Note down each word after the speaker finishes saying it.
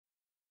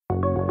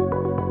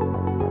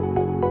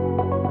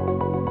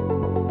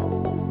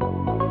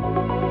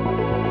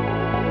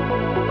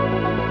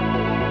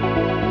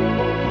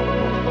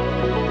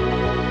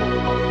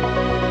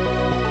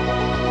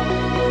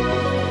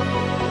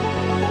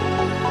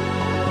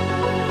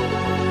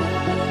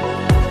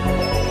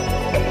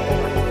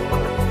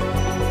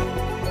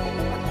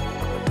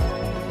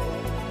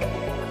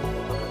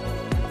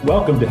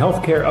Welcome to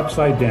Healthcare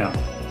Upside Down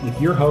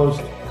with your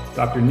host,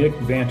 Dr. Nick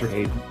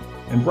Vanterhaden,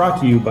 and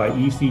brought to you by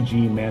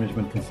ECG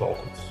Management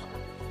Consultants.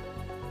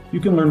 You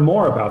can learn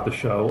more about the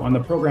show on the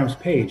program's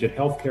page at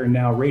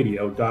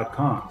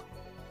healthcarenowradio.com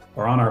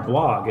or on our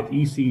blog at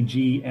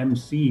ecgmc.com/HUD.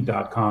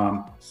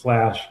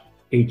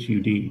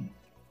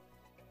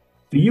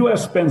 The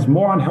U.S. spends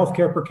more on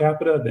healthcare per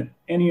capita than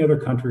any other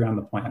country on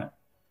the planet.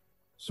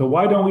 So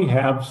why don't we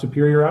have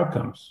superior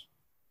outcomes?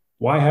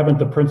 Why haven't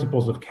the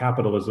principles of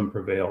capitalism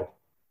prevailed?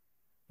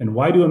 And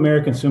why do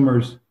American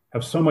consumers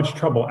have so much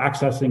trouble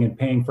accessing and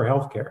paying for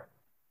healthcare?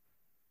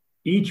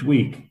 Each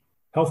week,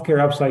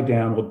 Healthcare Upside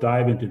Down will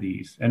dive into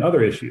these and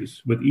other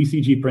issues with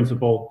ECG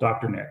principal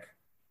Dr. Nick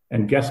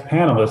and guest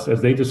panelists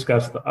as they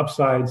discuss the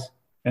upsides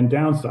and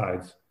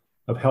downsides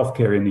of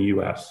healthcare in the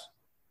US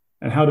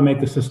and how to make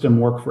the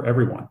system work for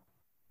everyone.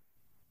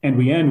 And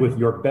we end with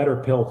your better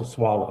pill to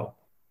swallow,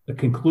 the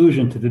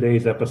conclusion to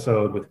today's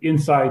episode with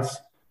insights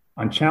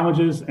on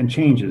challenges and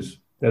changes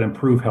that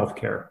improve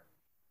healthcare.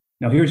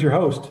 Now here's your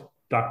host,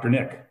 Dr.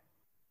 Nick.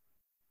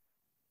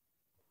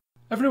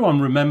 Everyone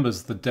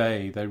remembers the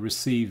day they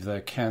receive their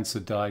cancer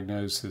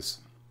diagnosis.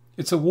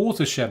 It's a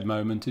watershed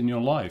moment in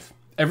your life.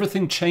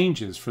 Everything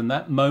changes from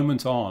that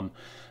moment on,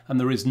 and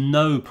there is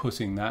no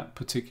putting that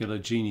particular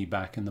genie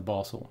back in the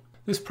bottle.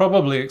 This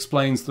probably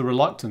explains the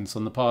reluctance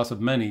on the part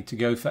of many to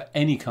go for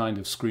any kind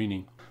of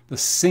screening. The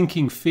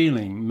sinking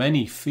feeling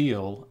many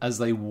feel as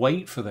they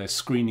wait for their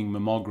screening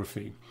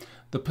mammography.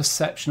 The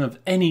perception of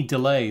any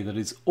delay that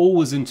is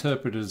always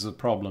interpreted as a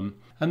problem,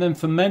 and then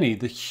for many,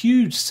 the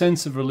huge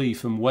sense of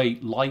relief and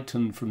weight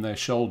lightened from their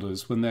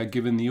shoulders when they're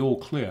given the all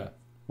clear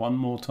one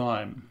more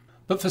time.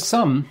 But for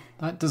some,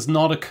 that does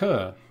not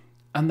occur,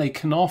 and they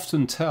can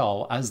often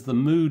tell as the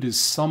mood is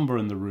somber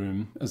in the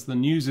room, as the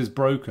news is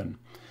broken,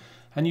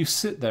 and you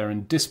sit there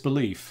in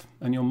disbelief,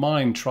 and your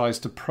mind tries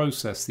to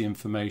process the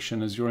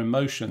information as your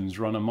emotions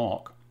run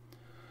amok.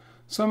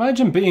 So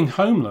imagine being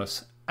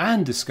homeless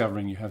and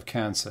discovering you have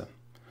cancer.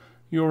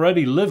 You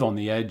already live on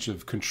the edge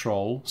of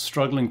control,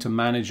 struggling to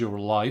manage your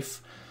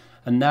life,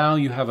 and now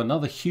you have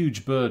another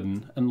huge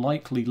burden and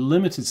likely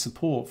limited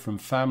support from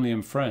family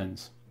and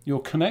friends.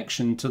 Your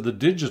connection to the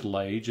digital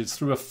age is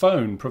through a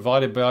phone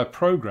provided by a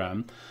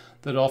program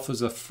that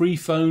offers a free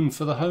phone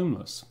for the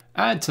homeless.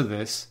 Add to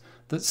this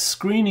that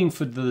screening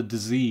for the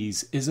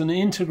disease is an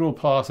integral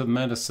part of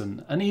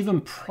medicine, and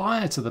even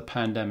prior to the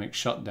pandemic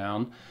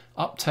shutdown,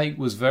 uptake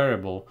was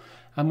variable,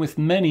 and with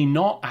many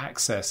not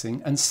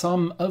accessing and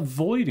some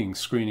avoiding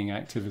screening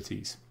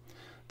activities.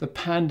 The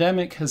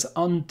pandemic has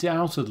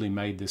undoubtedly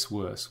made this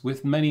worse,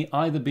 with many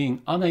either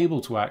being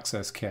unable to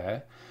access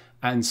care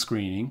and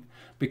screening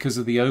because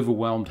of the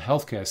overwhelmed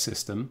healthcare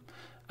system,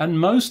 and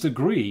most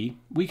agree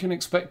we can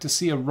expect to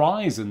see a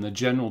rise in the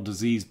general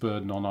disease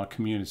burden on our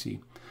community,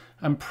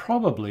 and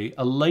probably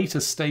a later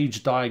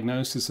stage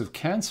diagnosis of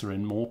cancer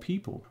in more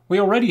people. We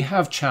already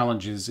have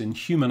challenges in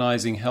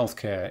humanizing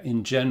healthcare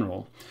in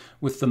general,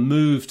 with the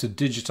move to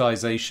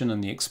digitization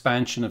and the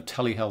expansion of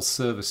telehealth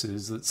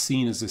services that's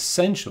seen as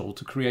essential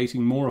to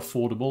creating more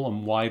affordable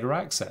and wider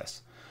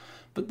access.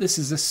 But this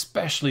is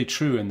especially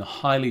true in the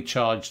highly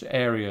charged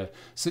area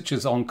such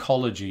as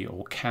oncology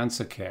or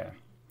cancer care.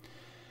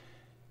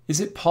 Is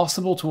it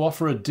possible to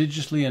offer a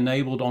digitally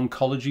enabled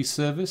oncology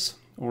service?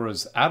 Or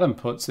as Adam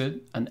puts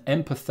it, an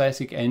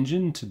empathetic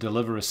engine to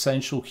deliver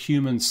essential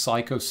human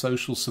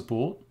psychosocial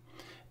support?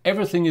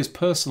 Everything is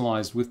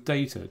personalized with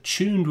data,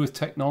 tuned with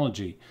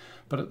technology,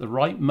 but at the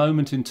right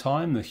moment in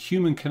time, the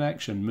human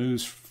connection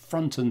moves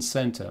front and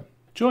center.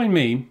 Join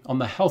me on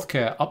the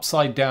Healthcare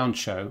Upside Down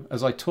show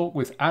as I talk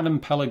with Adam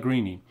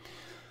Pelligrini,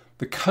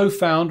 the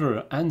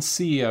co-founder and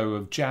CEO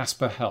of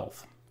Jasper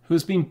Health, who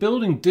has been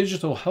building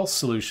digital health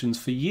solutions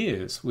for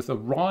years with a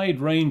wide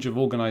range of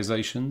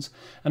organizations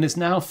and is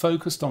now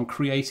focused on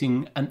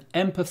creating an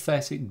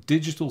empathetic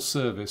digital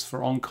service for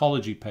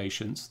oncology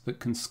patients that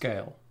can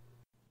scale.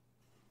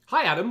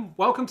 Hi, Adam.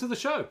 Welcome to the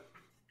show.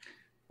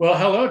 Well,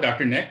 hello,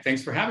 Dr. Nick.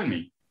 Thanks for having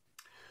me.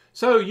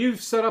 So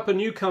you've set up a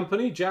new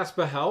company,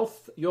 Jasper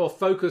Health. You're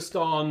focused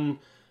on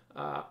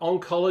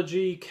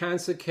oncology,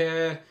 cancer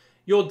care.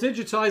 You're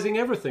digitizing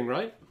everything,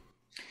 right?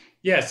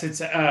 Yes,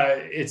 it's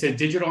a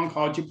digital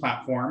oncology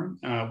platform.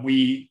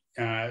 We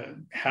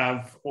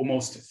have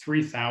almost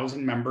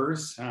 3,000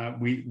 members.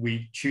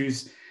 We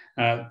choose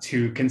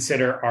to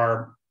consider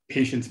our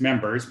patients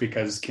members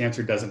because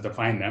cancer doesn't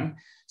define them.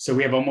 So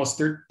we have almost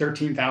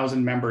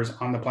 13,000 members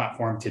on the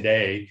platform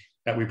today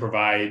that we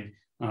provide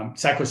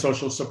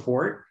psychosocial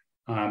support.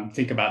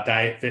 Think about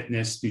diet,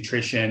 fitness,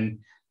 nutrition,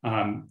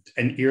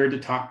 an ear to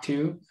talk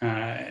to,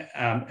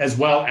 as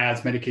well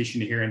as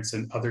medication adherence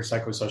and other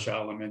psychosocial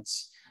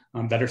elements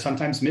that are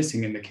sometimes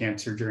missing in the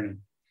cancer journey.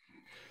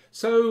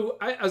 So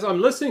as I'm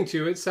listening to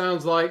you, it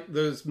sounds like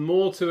there's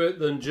more to it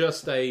than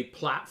just a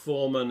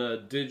platform and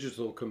a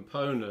digital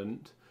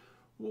component.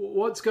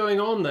 What's going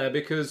on there?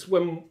 Because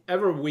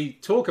whenever we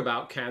talk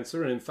about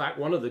cancer, and in fact,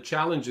 one of the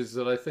challenges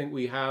that I think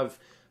we have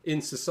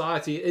in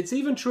society, it's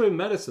even true in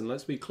medicine,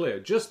 let's be clear,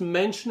 just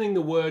mentioning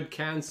the word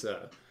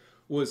cancer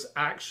was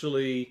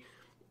actually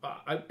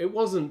it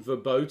wasn't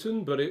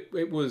verboten, but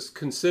it was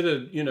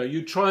considered,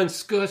 you try and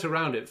skirt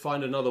around it,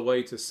 find another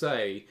way to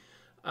say.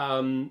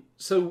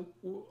 So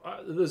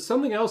there's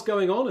something else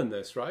going on in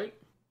this, right?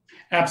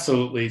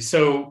 Absolutely.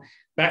 So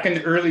back in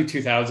the early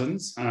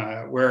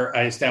 2000s, where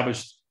I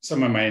established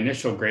some of my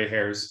initial gray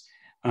hairs,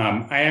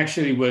 I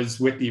actually was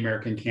with the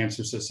American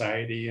Cancer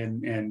Society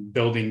and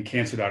building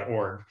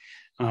cancer.org.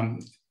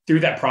 Through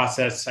that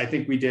process, I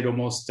think we did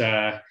almost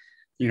 4,000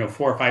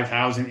 or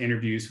 5,000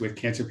 interviews with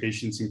cancer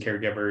patients and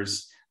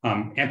caregivers,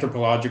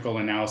 anthropological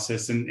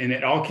analysis, and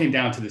it all came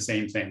down to the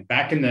same thing.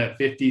 Back in the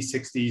 50s,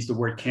 60s, the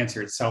word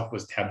cancer itself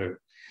was taboo.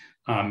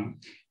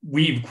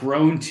 We've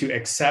grown to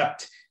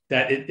accept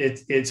that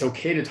it's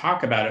okay to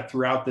talk about it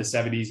throughout the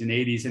 70s and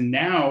 80s. And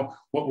now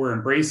what we're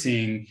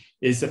embracing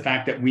is the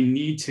fact that we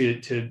need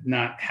to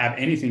not have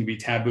anything be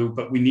taboo,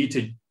 but we need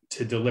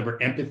to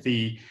deliver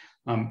empathy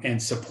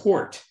and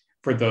support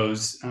for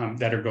those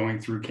that are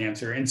going through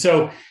cancer. And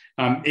so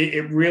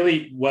it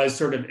really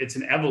was it's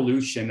an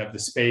evolution of the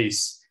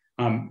space.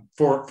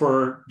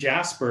 For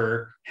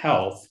Jasper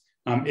Health,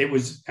 it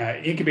was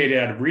incubated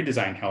out of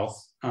Redesign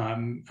Health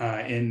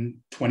in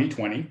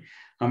 2020.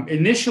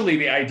 Initially,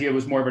 the idea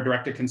was more of a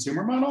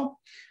direct-to-consumer model,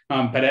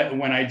 but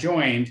when I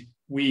joined,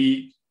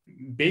 we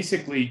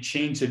basically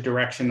changed the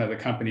direction of the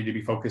company to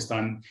be focused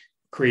on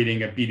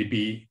creating a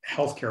B2B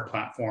healthcare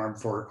platform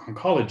for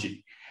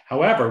oncology.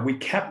 However, we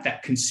kept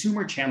that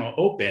consumer channel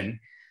open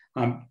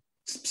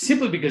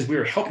simply because we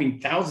were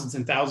helping thousands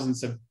and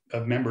thousands of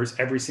members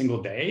every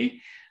single day,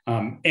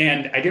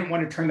 and I didn't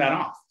want to turn that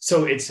off.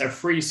 So it's a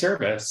free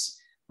service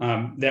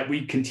that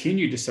we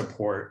continue to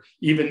support,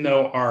 even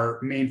though our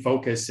main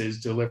focus is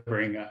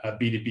delivering a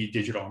B2B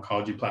digital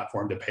oncology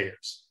platform to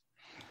payers.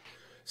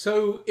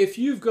 So if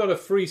you've got a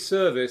free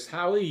service,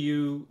 how are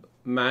you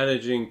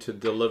managing to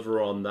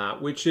deliver on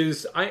that? Which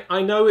is,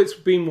 I know it's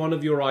been one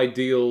of your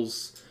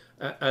ideals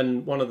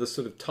and one of the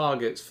sort of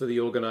targets for the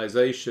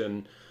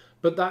organization,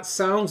 but that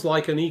sounds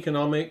like an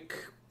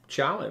economic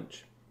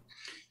challenge.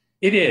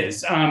 It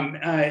is.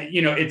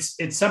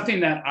 It's something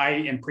that I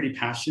am pretty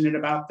passionate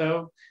about,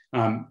 though.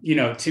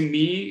 To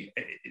me,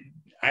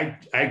 I'm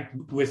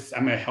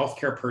a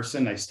healthcare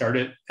person. I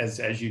started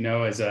as you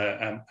know, as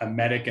a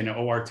medic and an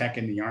OR tech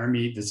in the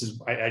Army.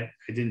 I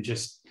didn't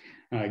just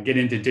get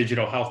into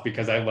digital health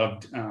because I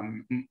loved,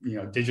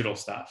 digital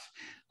stuff.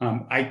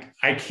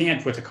 I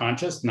can't with a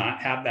conscience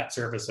not have that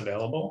service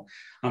available.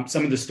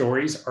 Some of the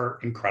stories are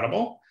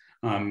incredible.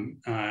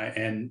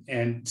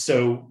 And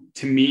so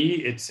to me,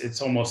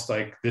 it's almost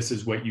like this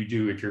is what you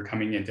do if you're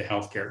coming into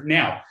healthcare.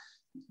 Now,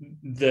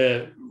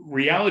 the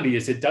reality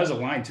is it does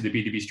align to the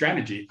B2B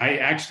strategy. I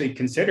actually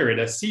consider it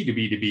a C to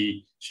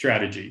B2B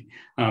strategy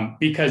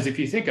because if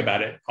you think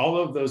about it, all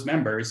of those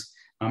members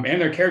and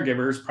their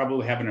caregivers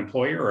probably have an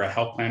employer or a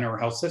health plan or a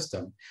health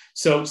system.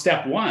 So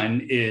step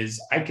one is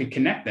I could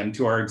connect them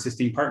to our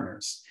existing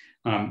partners.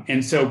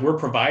 And so we're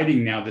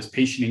providing now this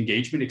patient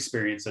engagement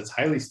experience that's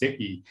highly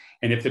sticky.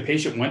 And if the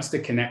patient wants to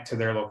connect to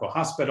their local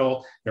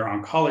hospital, their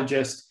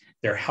oncologist,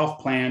 their health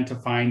plan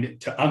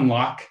to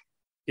unlock,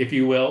 if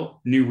you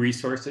will, new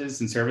resources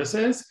and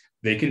services,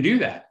 they can do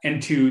that.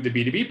 And to the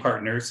B2B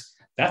partners,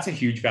 that's a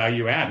huge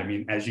value add. I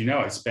mean, as you know,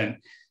 I spent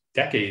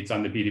decades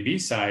on the B2B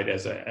side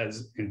as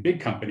in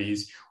big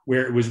companies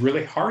where it was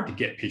really hard to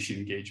get patient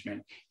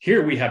engagement.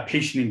 Here we have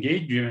patient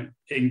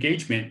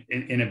engagement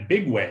in a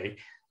big way.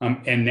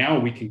 And now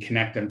we can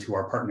connect them to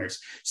our partners.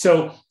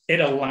 So it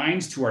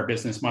aligns to our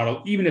business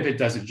model, even if it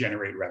doesn't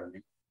generate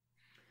revenue.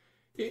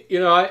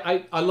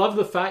 I love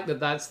the fact that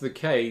that's the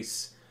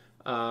case.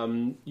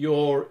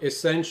 You're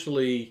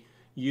essentially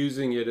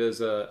using it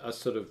as a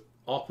sort of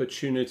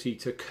opportunity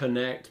to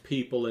connect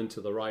people into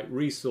the right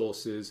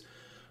resources.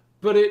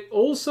 But it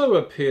also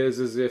appears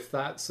as if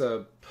that's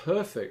a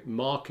perfect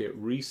market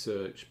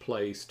research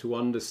place to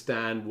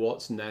understand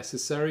what's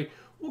necessary.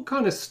 What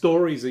kind of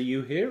stories are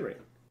you hearing?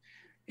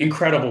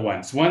 Incredible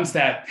ones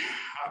that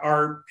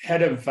our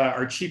head of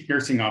our chief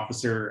nursing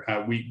officer,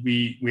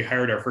 we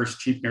hired our first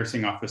chief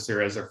nursing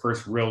officer as our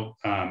first real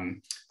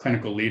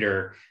clinical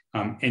leader.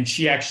 And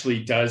she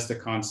actually does the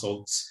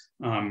consults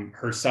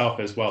herself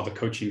as well, the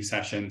coaching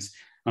sessions.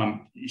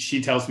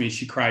 She tells me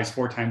she cries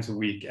 4 times a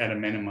week at a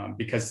minimum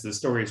because the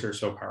stories are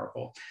so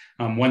powerful.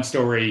 One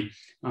story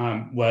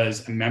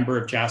was a member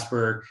of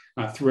Jasper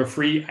through a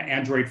free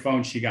Android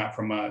phone she got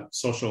from a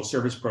social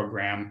service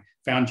program,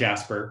 found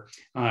Jasper,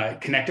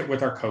 connected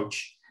with our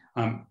coach,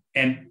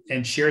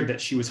 and shared that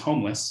she was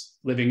homeless,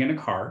 living in a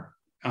car,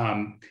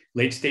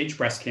 late stage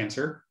breast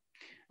cancer.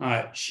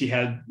 She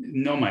had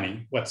no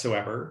money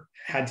whatsoever,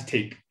 had to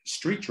take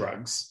street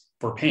drugs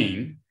for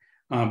pain,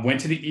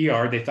 went to the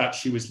ER. They thought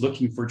she was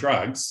looking for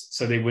drugs,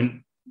 so they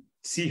wouldn't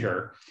see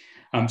her.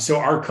 So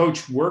our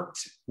coach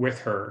worked with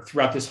her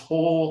throughout this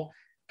whole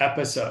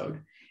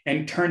episode. And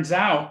it turns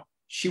out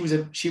she was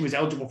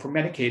eligible for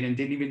Medicaid and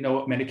didn't even know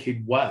what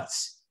Medicaid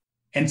was.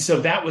 And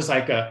so that was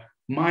like a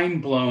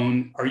mind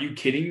blown, are you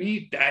kidding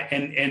me?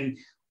 And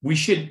we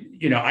should,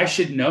 I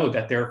should know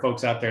that there are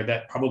folks out there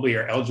that probably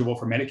are eligible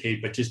for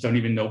Medicaid, but just don't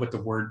even know what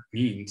the word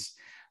means.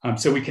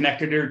 So we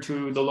connected her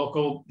to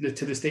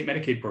the state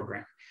Medicaid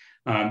program,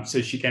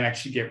 so she can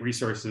actually get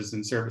resources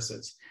and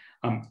services.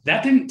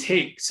 That didn't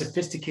take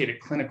sophisticated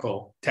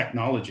clinical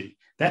technology.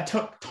 That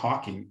took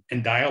talking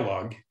and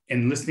dialogue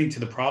and listening to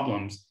the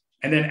problems,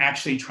 and then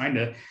actually trying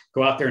to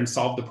go out there and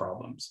solve the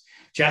problems.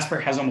 Jasper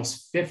has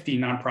almost 50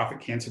 nonprofit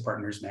cancer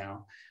partners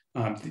now.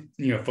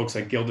 Folks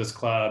like Gilda's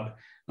Club,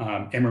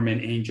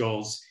 Emmerman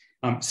Angels.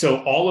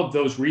 So all of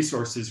those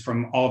resources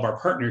from all of our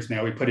partners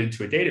now we put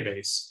into a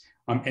database,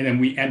 and then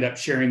we end up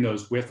sharing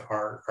those with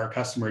our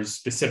customers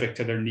specific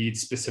to their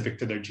needs, specific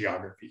to their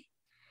geography.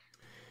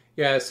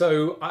 Yeah,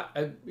 so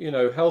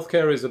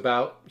healthcare is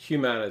about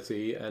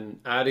humanity, and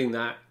adding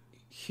that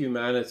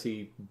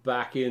humanity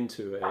back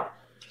into it.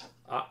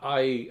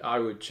 I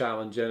would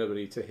challenge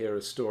anybody to hear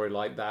a story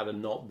like that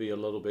and not be a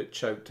little bit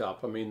choked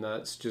up. I mean,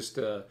 that's just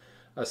a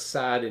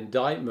sad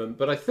indictment.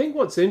 But I think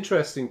what's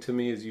interesting to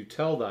me as you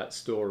tell that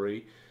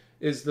story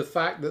is the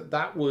fact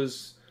that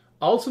was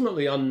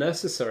ultimately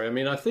unnecessary. I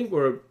mean, I think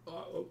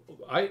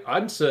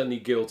I'm certainly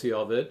guilty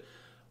of it,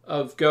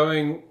 of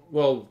going,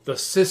 well, the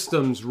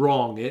system's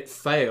wrong, it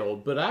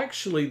failed. But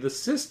actually, the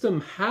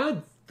system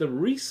had the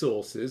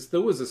resources.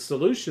 There was a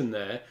solution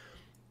there.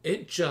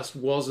 It just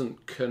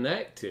wasn't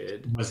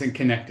connected. Wasn't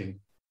connecting.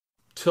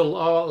 To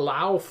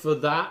allow for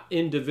that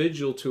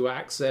individual to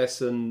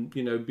access and,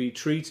 be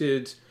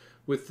treated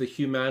with the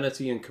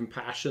humanity and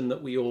compassion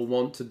that we all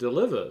want to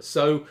deliver.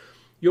 So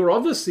you're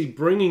obviously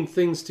bringing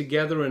things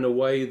together in a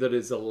way that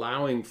is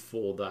allowing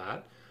for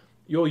that.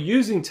 You're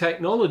using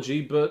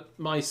technology, but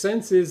my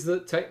sense is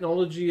that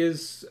technology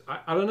is,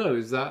 I don't know,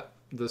 is that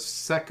the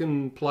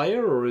second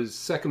player or is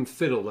second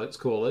fiddle, let's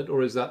call it,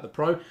 or is that the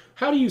pro?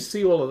 How do you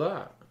see all of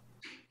that?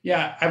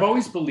 Yeah, I've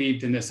always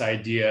believed in this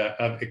idea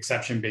of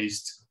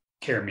exception-based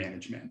care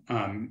management,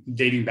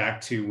 dating back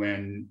to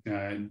when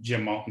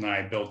Jim Malt and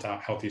I built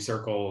out Healthy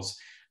Circles.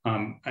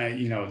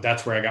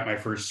 That's where I got my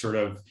first sort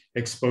of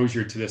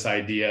exposure to this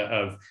idea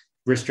of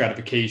risk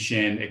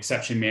stratification,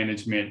 exception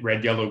management,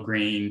 red, yellow,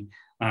 green.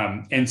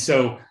 And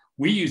so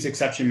we use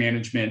exception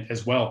management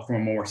as well from a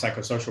more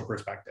psychosocial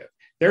perspective.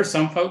 There are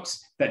some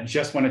folks that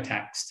just want to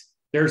text.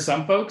 There are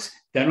some folks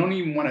that don't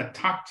even want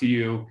to talk to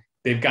you.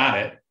 They've got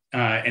it.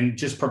 And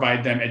just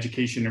provide them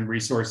education and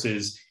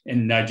resources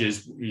and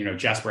nudges.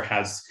 Jasper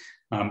has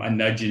a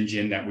nudge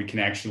engine that we can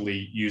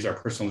actually use our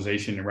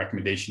personalization and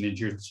recommendation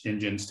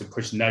engines to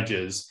push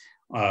nudges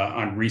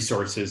on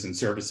resources and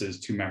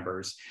services to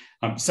members.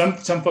 Some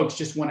folks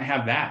just want to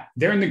have that.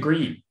 They're in the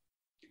green.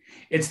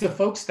 It's the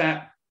folks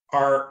that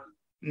are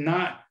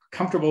not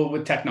comfortable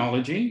with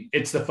technology.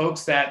 It's the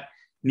folks that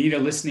need a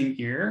listening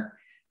ear.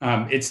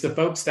 It's the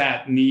folks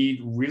that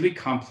need really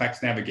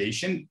complex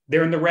navigation.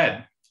 They're in the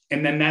red.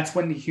 And then that's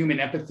when the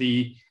human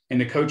empathy and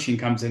the coaching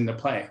comes into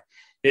play.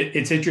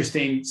 It's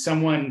interesting.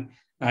 Someone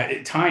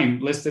at Time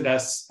listed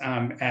us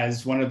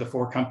as one of the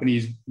 4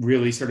 companies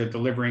really sort of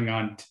delivering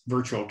on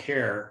virtual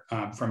care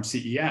from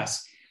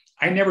CES.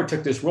 I never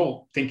took this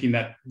role thinking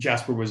that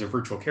Jasper was a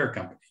virtual care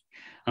company.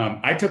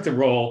 I took the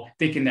role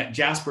thinking that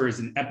Jasper is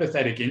an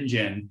empathetic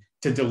engine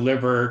to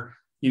deliver,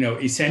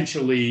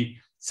 essentially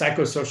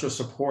psychosocial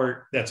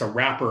support that's a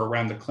wrapper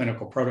around the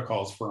clinical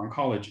protocols for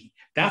oncology.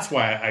 That's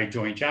why I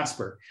joined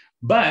Jasper.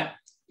 But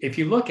if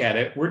you look at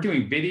it, we're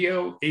doing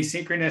video,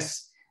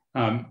 asynchronous,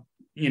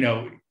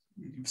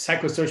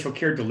 psychosocial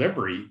care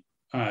delivery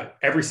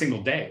every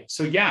single day.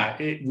 So yeah,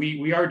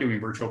 we are doing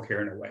virtual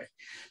care in a way.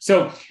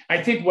 So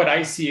I think what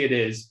I see it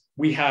is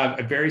we have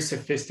a very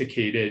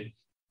sophisticated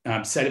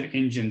set of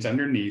engines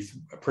underneath,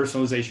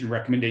 personalization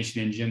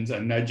recommendation engines,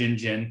 a nudge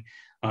engine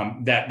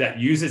that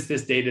uses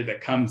this data that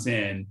comes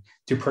in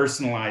to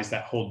personalize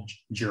that whole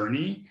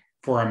journey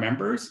for our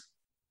members.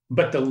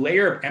 But the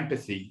layer of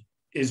empathy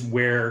is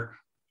where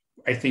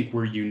I think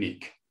we're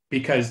unique,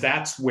 because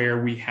that's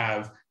where we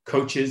have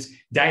coaches,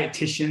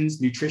 dietitians,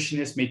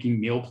 nutritionists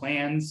making meal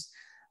plans,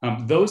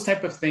 those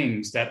type of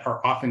things that are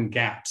often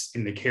gaps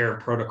in the care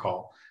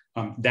protocol.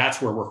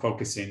 That's where we're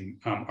focusing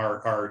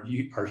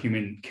our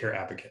human care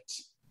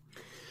advocates.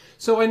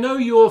 So I know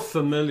you're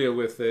familiar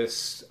with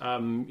this.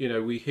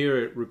 We hear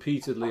it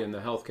repeatedly in the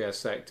healthcare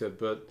sector,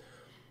 but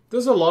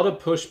there's a lot of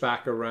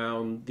pushback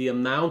around the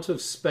amount of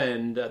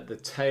spend at the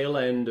tail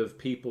end of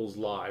people's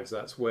lives.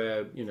 That's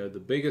where,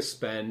 the biggest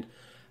spend.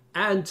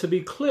 And to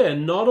be clear,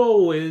 not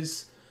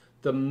always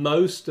the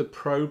most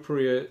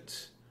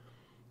appropriate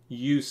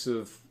use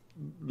of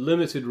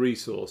limited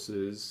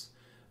resources.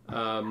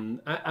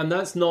 And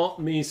that's not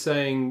me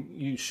saying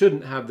you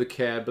shouldn't have the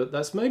care, but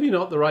that's maybe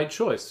not the right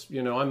choice.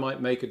 I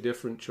might make a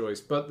different choice,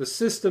 but the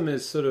system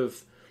is sort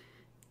of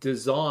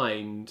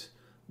designed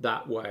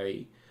that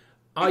way.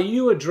 Are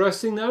you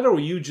addressing that, or are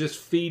you just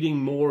feeding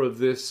more of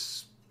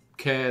this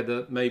care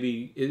that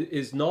maybe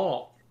is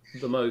not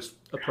the most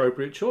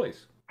appropriate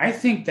choice? I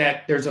think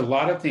that there's a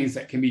lot of things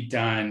that can be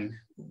done.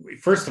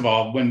 First of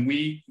all,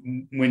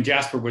 when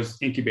Jasper was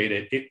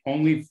incubated, the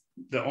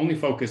only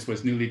focus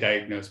was newly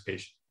diagnosed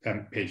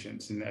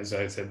patients, and as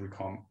I said,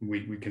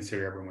 we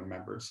consider everyone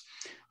members.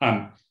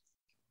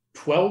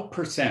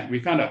 12%, we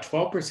found out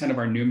 12% of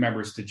our new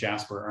members to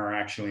Jasper are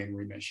actually in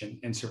remission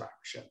and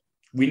survivorship.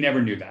 We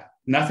never knew that.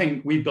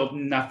 We built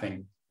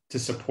nothing to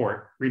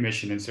support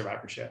remission and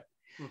survivorship.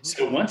 Mm-hmm.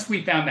 So once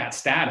we found that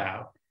stat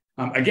out,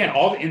 again,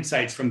 all the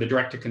insights from the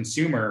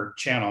direct-to-consumer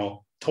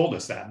channel told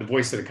us that, the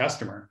voice of the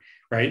customer,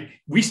 right?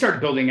 We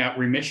started building out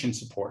remission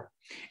support.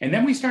 And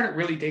then we started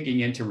really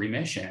digging into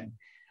remission.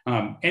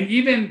 And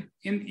even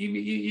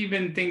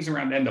things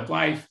around end of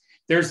life,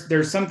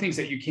 there's some things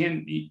that you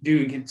can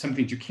do and some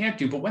things you can't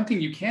do. But one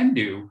thing you can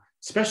do,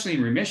 especially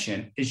in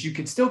remission, is you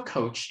could still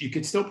coach, you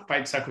could still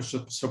provide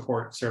psychosocial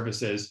support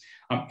services,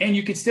 and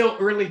you could still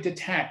early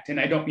detect, and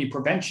I don't mean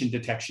prevention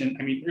detection,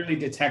 I mean early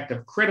detect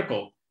of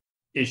critical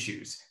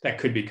issues that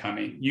could be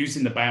coming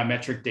using the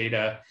biometric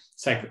data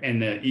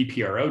and the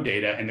EPRO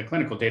data and the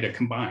clinical data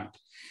combined.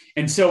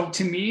 And so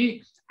to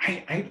me,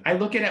 I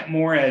look at it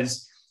more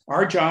as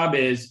our job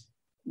is,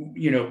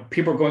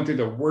 people are going through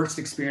the worst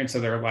experience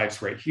of their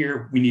lives right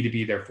here. We need to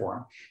be there for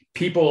them.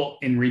 People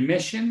in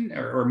remission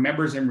or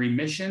members in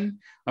remission,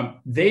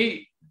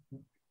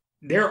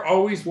 they're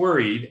always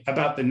worried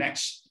about the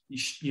next,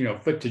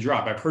 foot to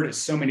drop. I've heard it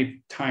so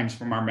many times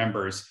from our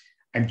members.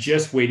 I'm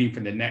just waiting for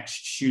the next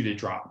shoe to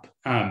drop.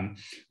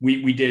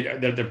 We did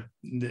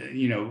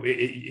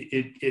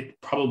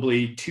it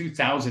probably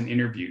 2,000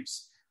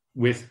 interviews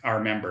with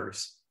our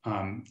members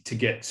to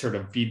get sort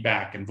of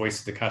feedback and voice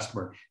of the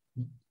customer.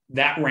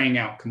 That rang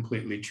out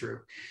completely true.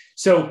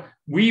 So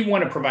we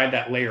want to provide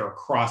that layer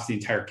across the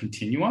entire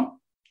continuum,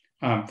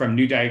 from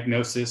new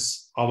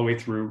diagnosis all the way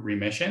through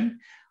remission.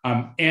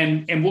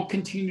 And we'll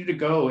continue to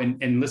go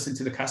and listen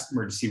to the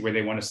customer to see where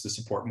they want us to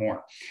support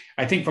more.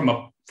 I think from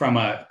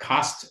a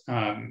cost,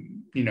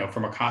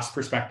 from a cost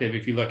perspective,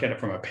 if you look at it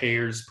from a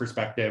payer's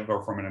perspective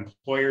or from an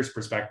employer's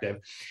perspective,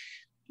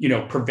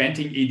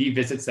 preventing ED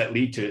visits that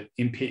lead to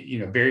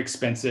very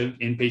expensive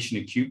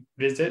inpatient acute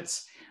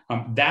visits,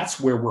 that's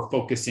where we're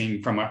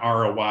focusing from an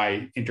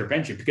ROI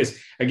intervention. Because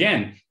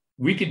again,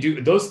 we could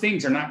do those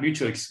things are not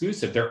mutually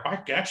exclusive. They're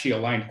actually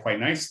aligned quite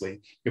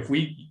nicely. If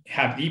we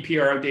have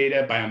EPRO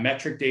data,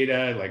 biometric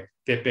data like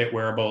Fitbit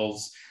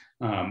wearables,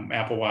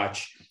 Apple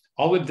Watch,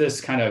 all of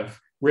this kind of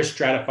risk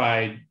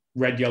stratified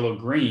red, yellow,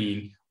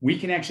 green, we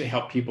can actually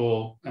help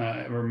people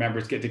or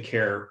members get to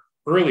care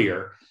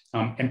earlier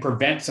and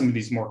prevent some of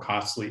these more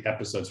costly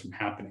episodes from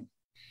happening.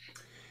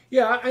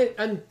 Yeah,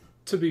 and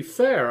to be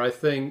fair, I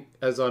think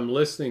as I'm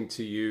listening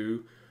to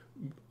you,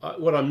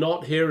 what I'm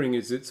not hearing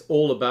is it's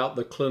all about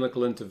the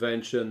clinical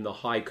intervention, the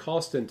high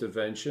cost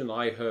intervention.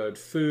 I heard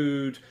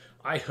food,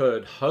 I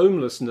heard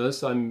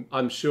homelessness.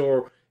 I'm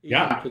sure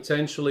even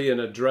potentially an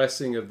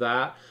addressing of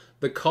that.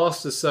 The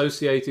cost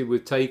associated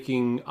with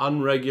taking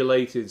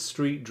unregulated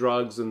street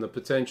drugs and the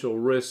potential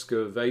risk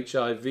of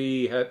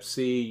HIV, Hep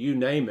C, you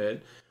name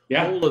it.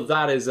 Yeah. All of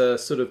that is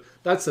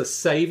that's a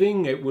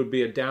saving. It would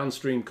be a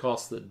downstream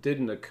cost that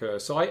didn't occur.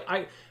 So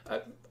I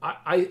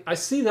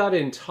see that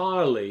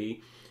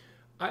entirely.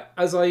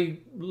 As I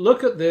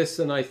look at this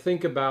and I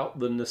think about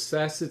the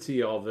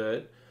necessity of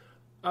it,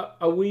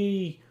 are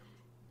we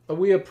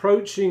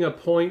approaching a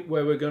point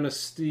where we're going to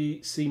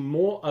see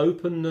more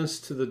openness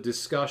to the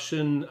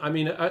discussion? I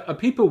mean, are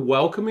people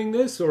welcoming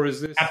this, or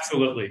is this...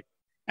 Absolutely.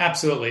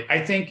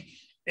 I think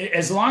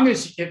as long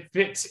as it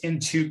fits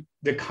into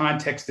the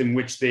context in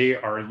which they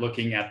are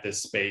looking at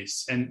this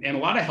space, and a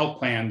lot of health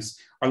plans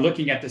are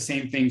looking at the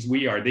same things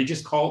we are. They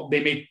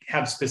may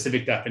have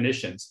specific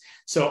definitions.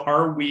 So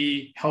are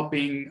we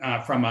helping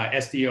from a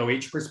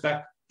SDOH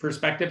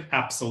perspective?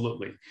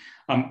 Absolutely.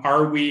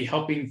 Are we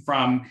helping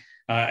from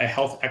a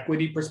health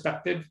equity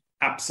perspective?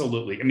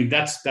 Absolutely. I mean,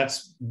 that's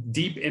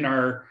deep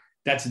into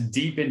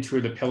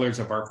the pillars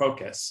of our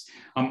focus.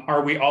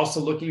 Are we also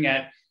looking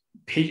at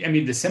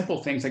the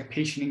simple things like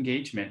patient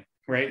engagement,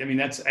 right? I mean,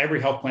 that's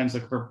every health plan's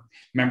looking for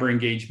member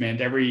engagement.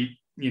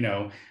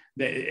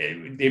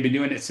 They've been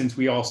doing it since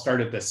we all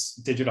started this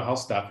digital health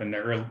stuff in the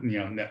early,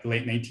 the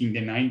late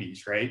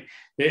 1990s, right?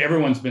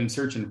 Everyone's been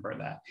searching for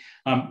that.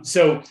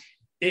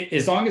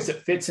 As long as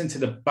it fits into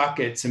the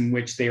buckets in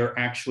which they are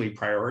actually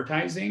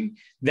prioritizing,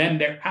 then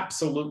they're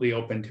absolutely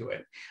open to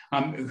it.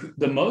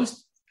 The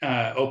most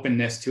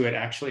openness to it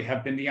actually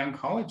have been the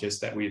oncologists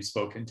that we've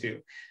spoken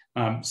to.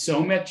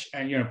 So much,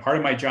 part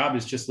of my job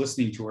is just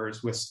listening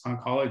tours with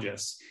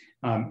oncologists.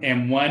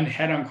 And one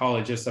head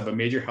oncologist of a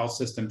major health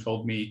system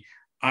told me,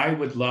 I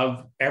would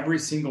love every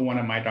single one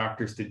of my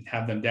doctors to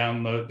have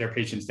their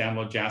patients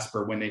download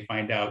Jasper when they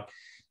find out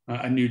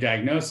a new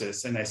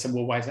diagnosis. And I said,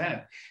 well, why is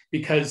that?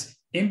 Because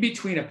in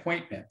between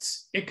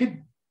appointments, it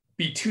could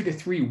be 2 to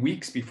 3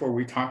 weeks before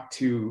we talk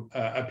to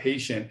a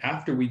patient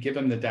after we give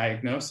them the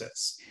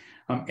diagnosis.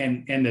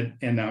 And the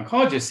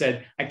oncologist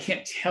said, I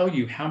can't tell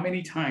you how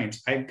many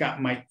times I've got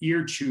my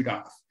ear chewed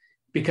off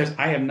because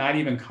I have not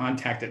even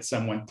contacted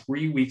someone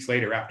 3 weeks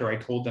later after I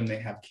told them they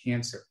have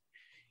cancer.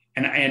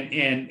 And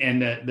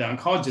the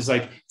oncologist is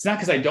like, it's not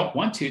because I don't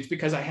want to, it's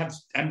because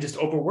I'm just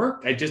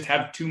overworked. I just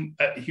have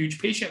a huge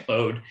patient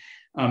load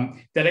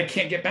that I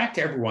can't get back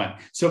to everyone.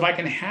 So if I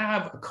can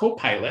have a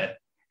co-pilot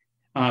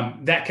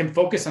that can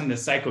focus on the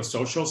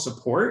psychosocial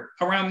support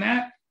around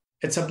that,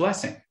 it's a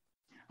blessing.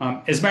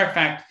 As a matter of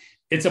fact,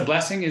 it's a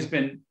blessing has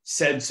been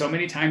said so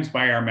many times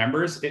by our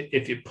members.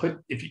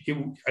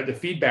 The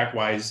feedback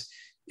wise,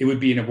 it would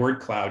be in a word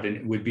cloud, and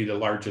it would be the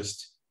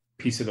largest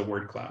piece of the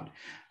word cloud.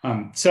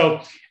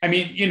 So, I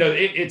mean,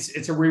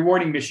 it's a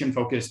rewarding mission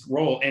focused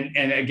role.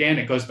 And again,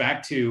 it goes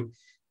back to,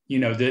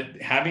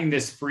 having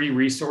this free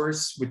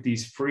resource with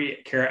these free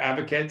care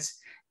advocates.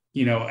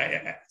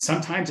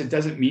 Sometimes it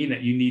doesn't mean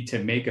that you need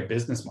to make a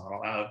business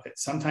model out of it.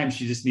 Sometimes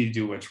you just need to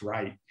do what's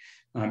right.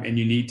 And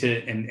you need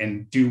to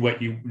and do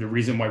the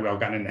reason why we all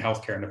got into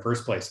healthcare in the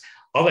first place.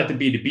 I'll let the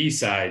B2B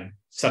side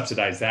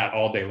subsidize that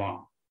all day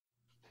long.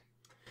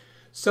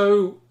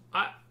 So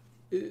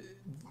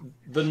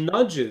the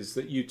nudges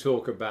that you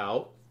talk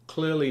about,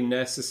 clearly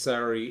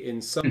necessary in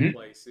some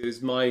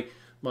places. My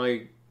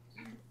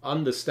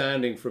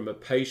understanding from a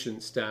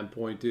patient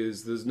standpoint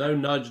is there's no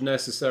nudge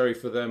necessary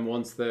for them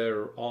once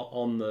they're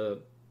on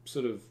the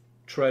sort of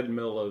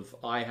treadmill of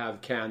I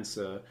have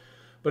cancer.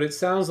 But it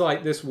sounds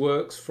like this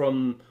works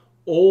from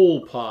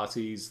all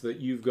parties, that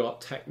you've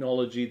got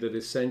technology that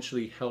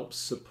essentially helps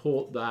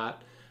support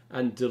that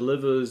and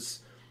delivers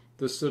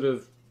the sort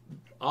of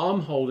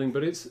arm holding.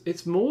 But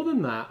it's more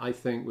than that, I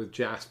think, with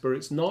Jasper.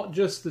 It's not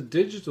just the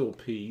digital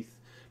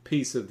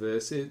piece of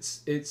this.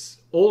 It's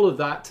all of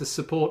that to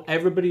support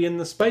everybody in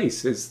the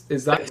space. Is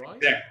that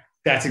right?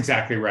 That's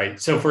exactly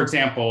right. So, for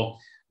example,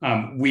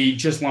 we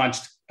just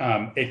launched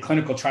a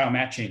clinical trial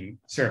matching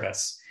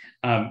service.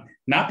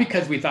 Not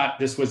because we thought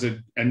this was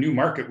a new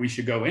market we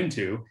should go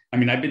into. I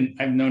mean,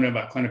 I've known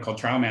about clinical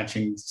trial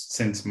matching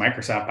since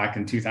Microsoft back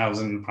in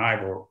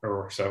 2005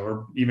 or so,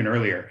 or even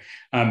earlier.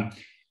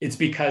 It's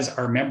because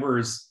our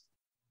members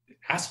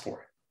asked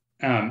for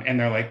it. And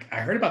they're like, I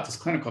heard about this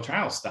clinical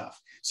trial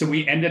stuff. So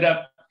we ended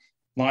up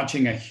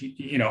launching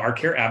our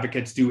care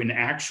advocates do an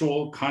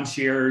actual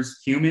concierge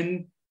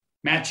human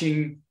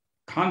matching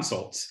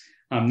consults.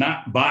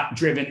 Not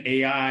bot-driven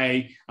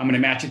AI, I'm going to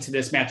match it to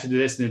this,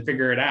 and then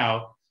figure it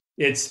out.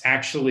 It's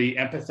actually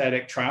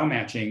empathetic trial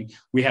matching.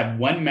 We had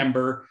one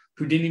member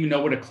who didn't even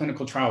know what a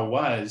clinical trial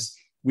was.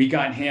 We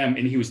got him,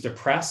 and he was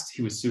depressed.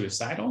 He was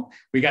suicidal.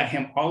 We got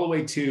him all the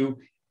way to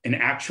an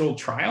actual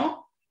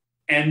trial.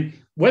 And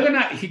whether or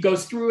not he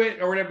goes through it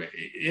or whatever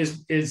is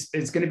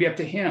going to be up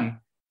to him.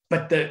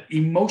 But the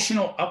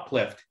emotional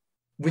uplift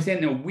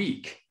within a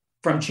week,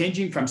 from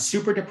changing from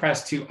super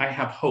depressed to I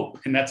have hope.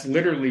 And that's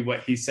literally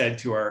what he said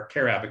to our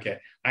care advocate.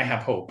 I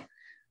have hope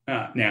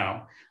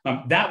now.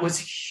 That was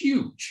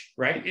huge,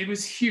 right? It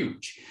was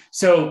huge.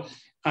 So,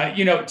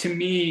 to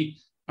me,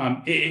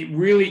 it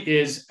really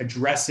is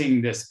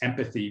addressing this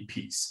empathy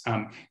piece.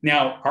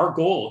 Now, our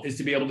goal is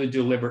to be able to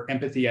deliver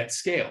empathy at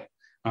scale.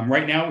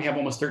 Right now, we have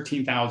almost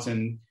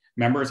 13,000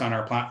 members on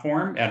our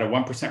platform at a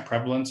 1%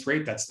 prevalence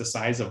rate. That's the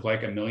size of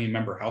like a 1 million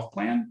member health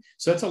plan.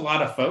 So it's a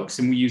lot of folks.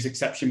 And we use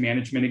exception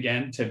management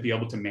again to be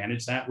able to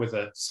manage that with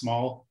a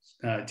small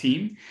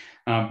team.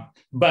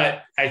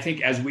 But I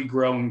think as we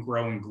grow and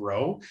grow and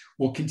grow,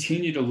 we'll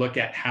continue to look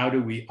at how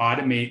do we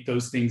automate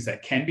those things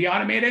that can be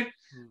automated,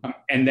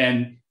 and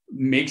then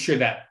make sure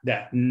that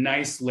that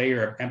nice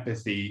layer of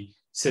empathy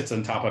sits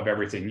on top of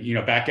everything.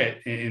 Back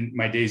in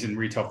my days in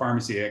retail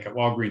pharmacy, like at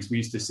Walgreens, we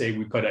used to say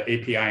we put an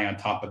API on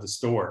top of the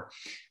store.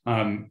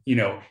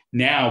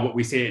 Now what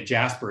we say at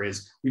Jasper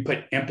is we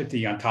put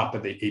empathy on top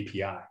of the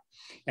API.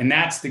 And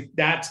that's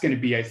going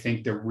to be, I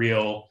think, the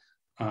real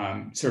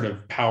sort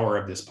of power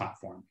of this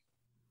platform.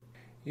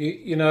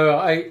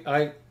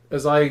 I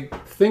as I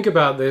think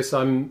about this,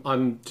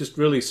 I'm just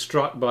really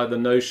struck by the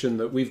notion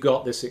that we've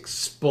got this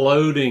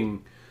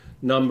exploding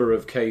number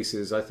of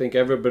cases. I think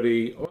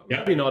everybody,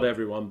 maybe not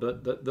everyone,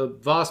 but the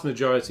vast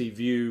majority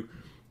view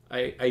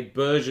a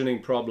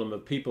burgeoning problem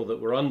of people that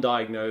were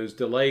undiagnosed,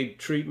 delayed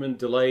treatment,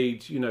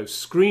 delayed,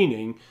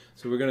 screening.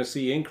 So we're going to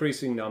see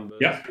increasing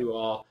numbers who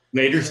are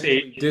later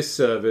stage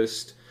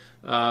disserviced.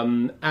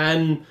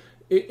 One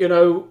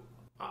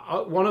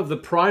of the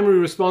primary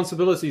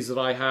responsibilities that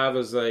I have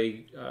as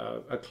a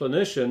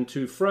clinician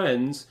to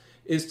friends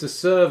is to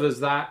serve as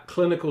that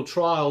clinical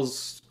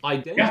trials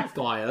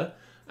identifier.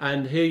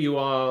 And here you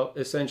are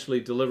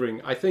essentially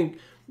delivering. I think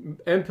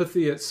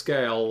empathy at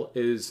scale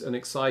is an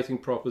exciting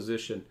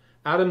proposition.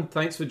 Adam,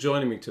 thanks for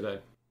joining me today.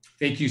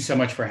 Thank you so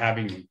much for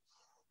having me.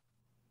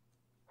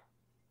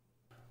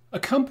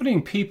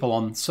 Accompanying people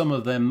on some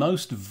of their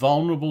most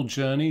vulnerable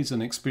journeys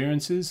and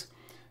experiences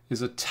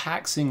is a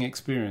taxing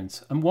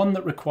experience, and one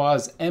that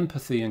requires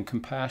empathy and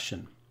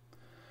compassion.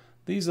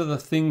 These are the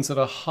things that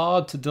are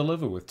hard to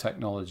deliver with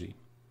technology.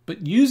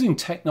 But using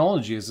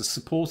technology as a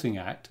supporting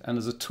act and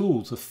as a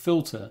tool to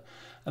filter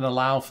and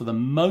allow for the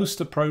most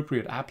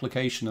appropriate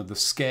application of the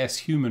scarce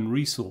human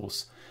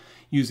resource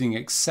using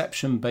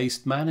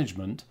exception-based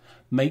management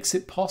makes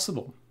it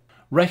possible.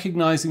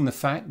 Recognizing the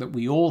fact that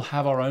we all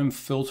have our own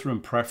filter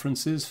and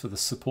preferences for the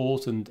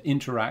support and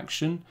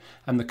interaction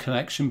and the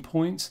connection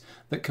points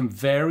that can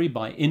vary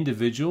by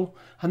individual,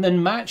 and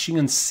then matching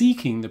and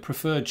seeking the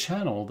preferred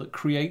channel that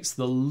creates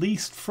the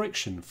least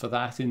friction for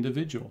that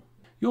individual.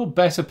 Your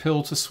better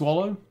pill to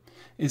swallow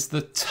is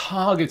the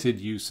targeted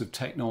use of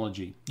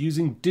technology,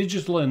 using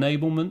digital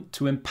enablement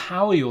to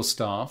empower your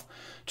staff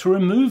to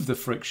remove the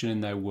friction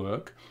in their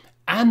work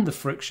and the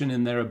friction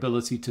in their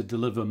ability to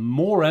deliver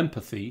more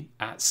empathy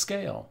at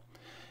scale.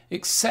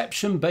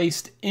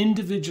 Exception-based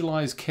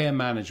individualized care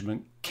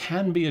management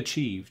can be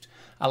achieved,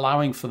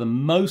 allowing for the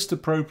most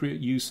appropriate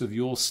use of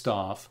your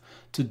staff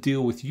to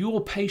deal with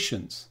your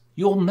patients,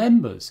 your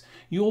members,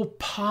 your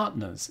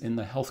partners in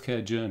the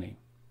healthcare journey.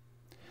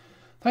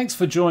 Thanks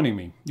for joining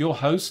me, your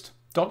host,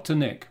 Dr.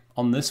 Nick,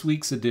 on this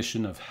week's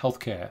edition of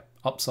Healthcare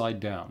Upside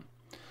Down.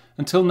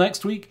 Until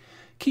next week,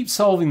 keep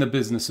solving the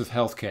business of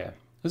healthcare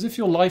as if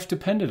your life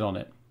depended on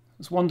it,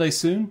 as one day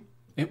soon,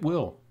 it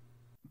will.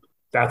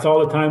 That's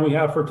all the time we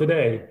have for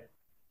today.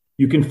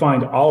 You can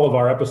find all of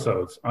our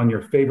episodes on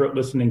your favorite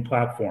listening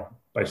platform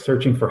by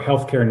searching for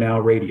Healthcare Now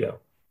Radio.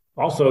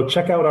 Also,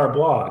 check out our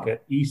blog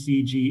at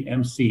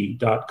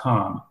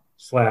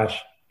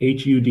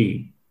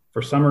ecgmc.com/HUD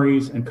for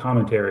summaries and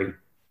commentary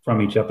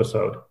from each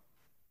episode.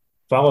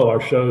 Follow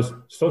our show's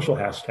social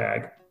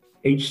hashtag,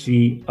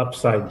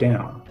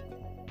 HCUpsideDown.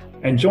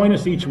 And join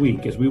us each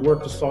week as we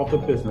work to solve the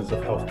business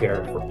of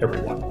healthcare for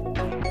everyone.